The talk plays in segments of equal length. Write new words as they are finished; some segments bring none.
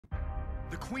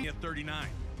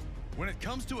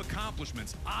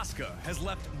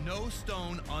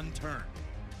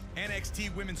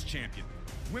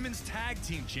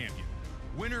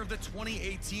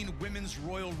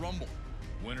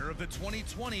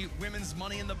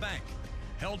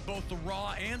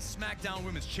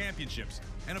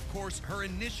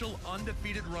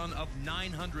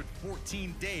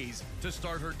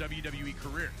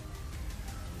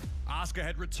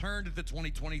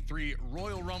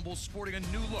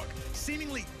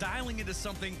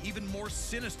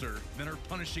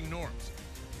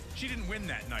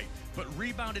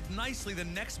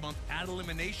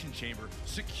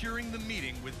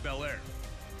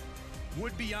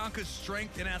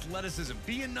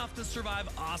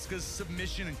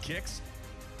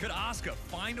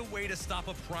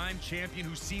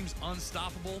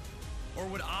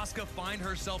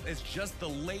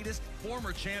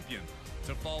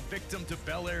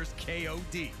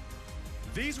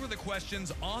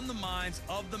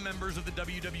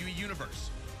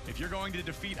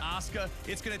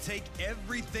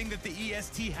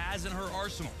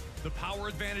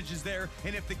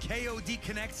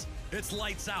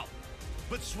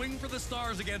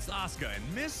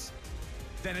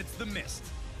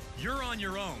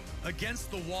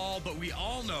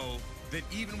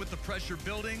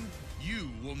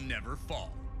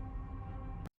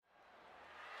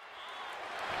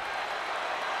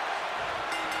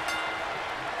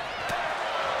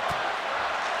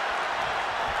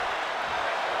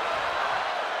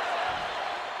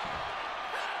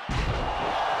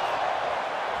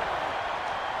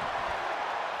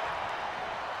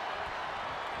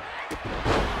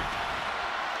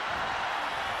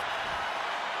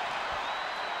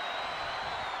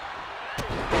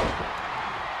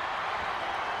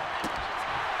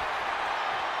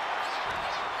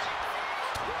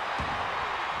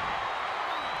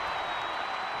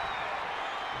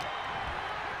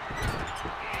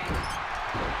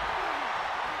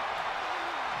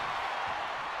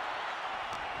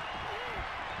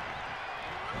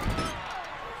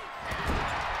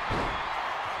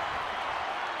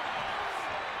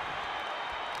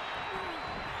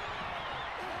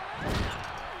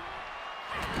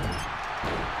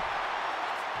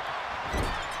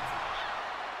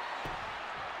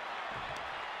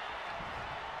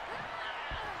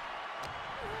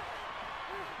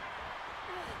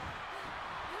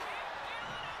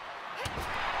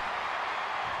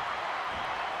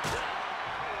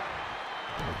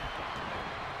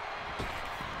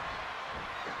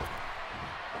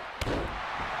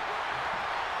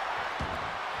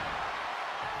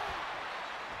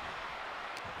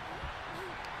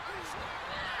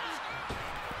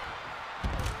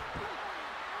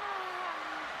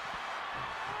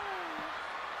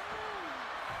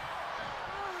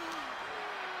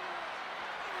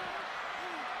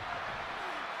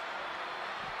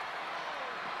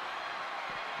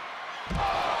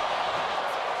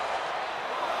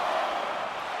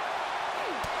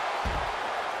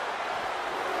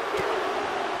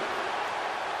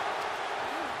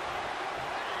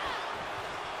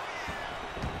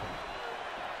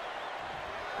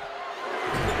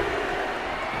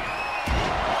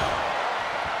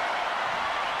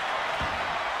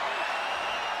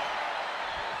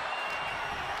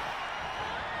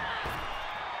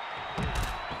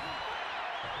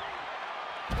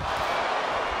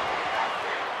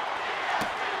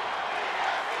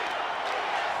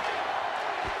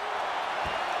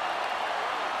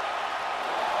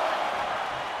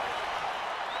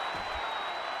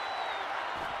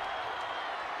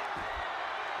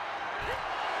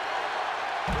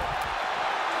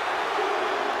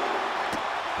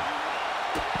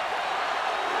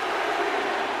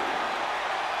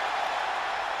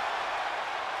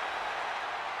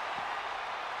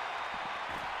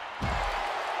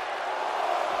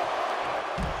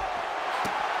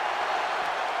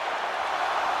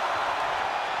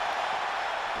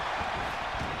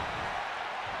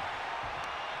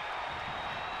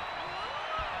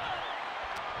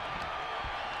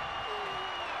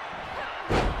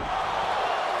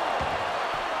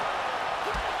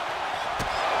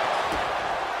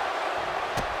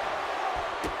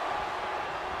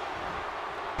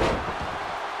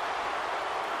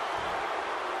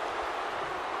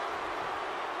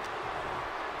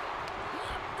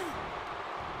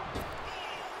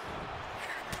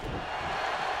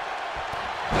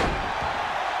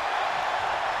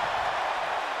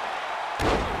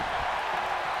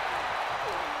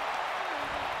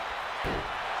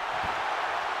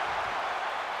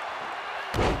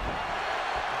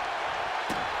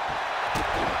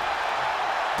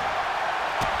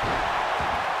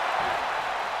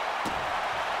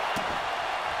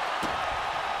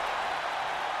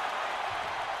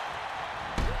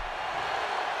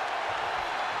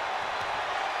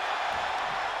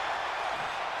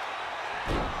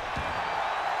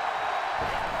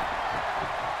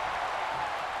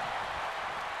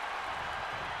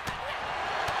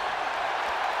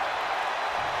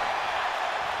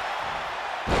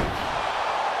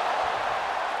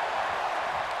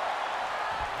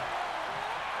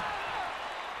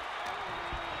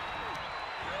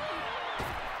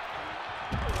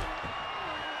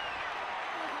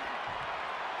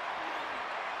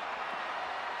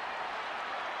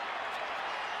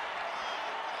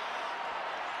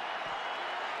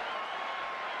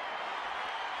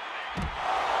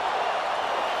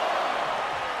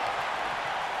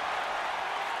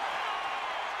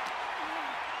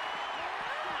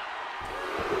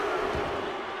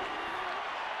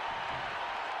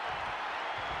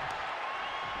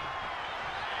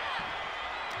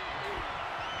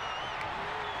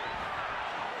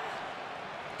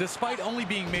Despite only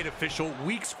being made official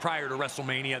weeks prior to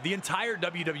WrestleMania, the entire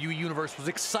WWE Universe was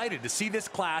excited to see this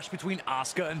clash between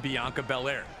Asuka and Bianca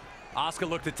Belair. Asuka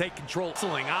looked to take control,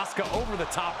 wrestling Asuka over the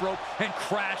top rope and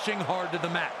crashing hard to the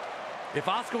mat. If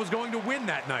Asuka was going to win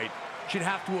that night, she'd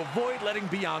have to avoid letting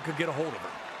Bianca get a hold of her.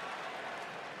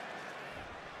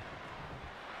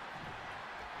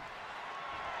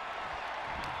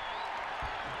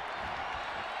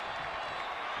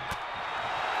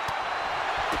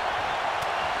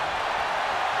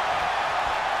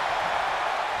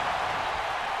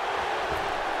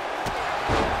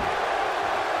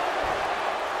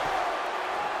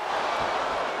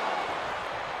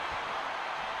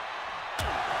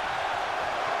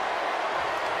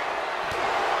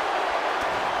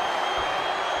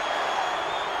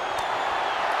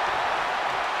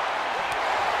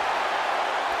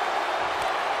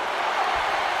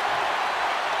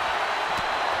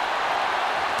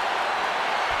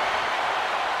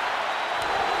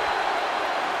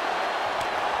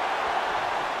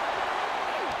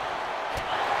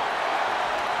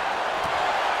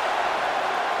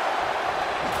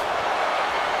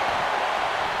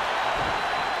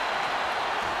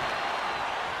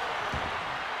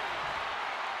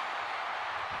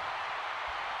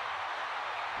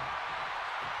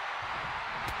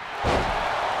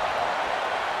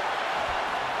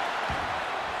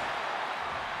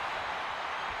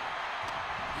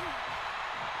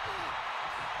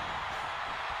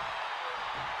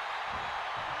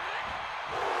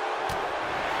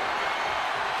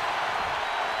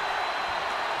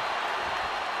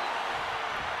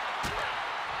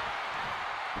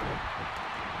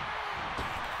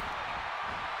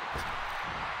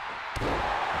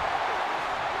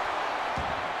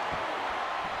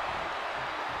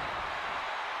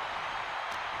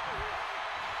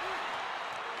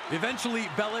 Eventually,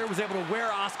 Belair was able to wear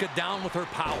Asuka down with her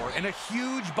power, and a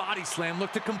huge body slam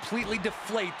looked to completely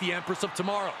deflate the Empress of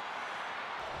Tomorrow.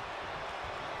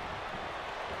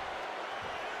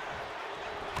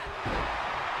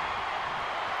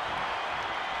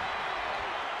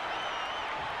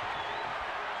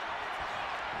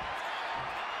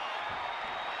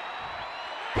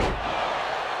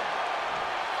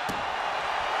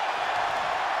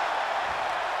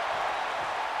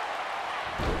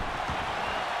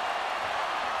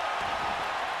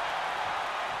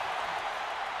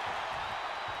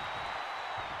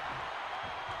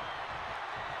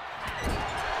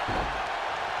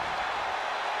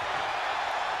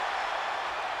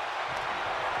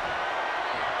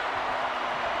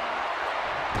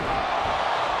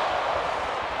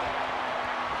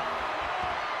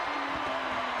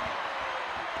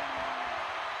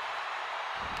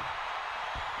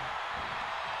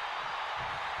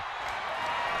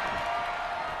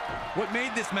 What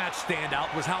made this match stand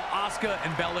out was how Asuka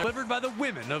and Belair delivered by the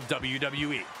women of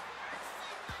WWE.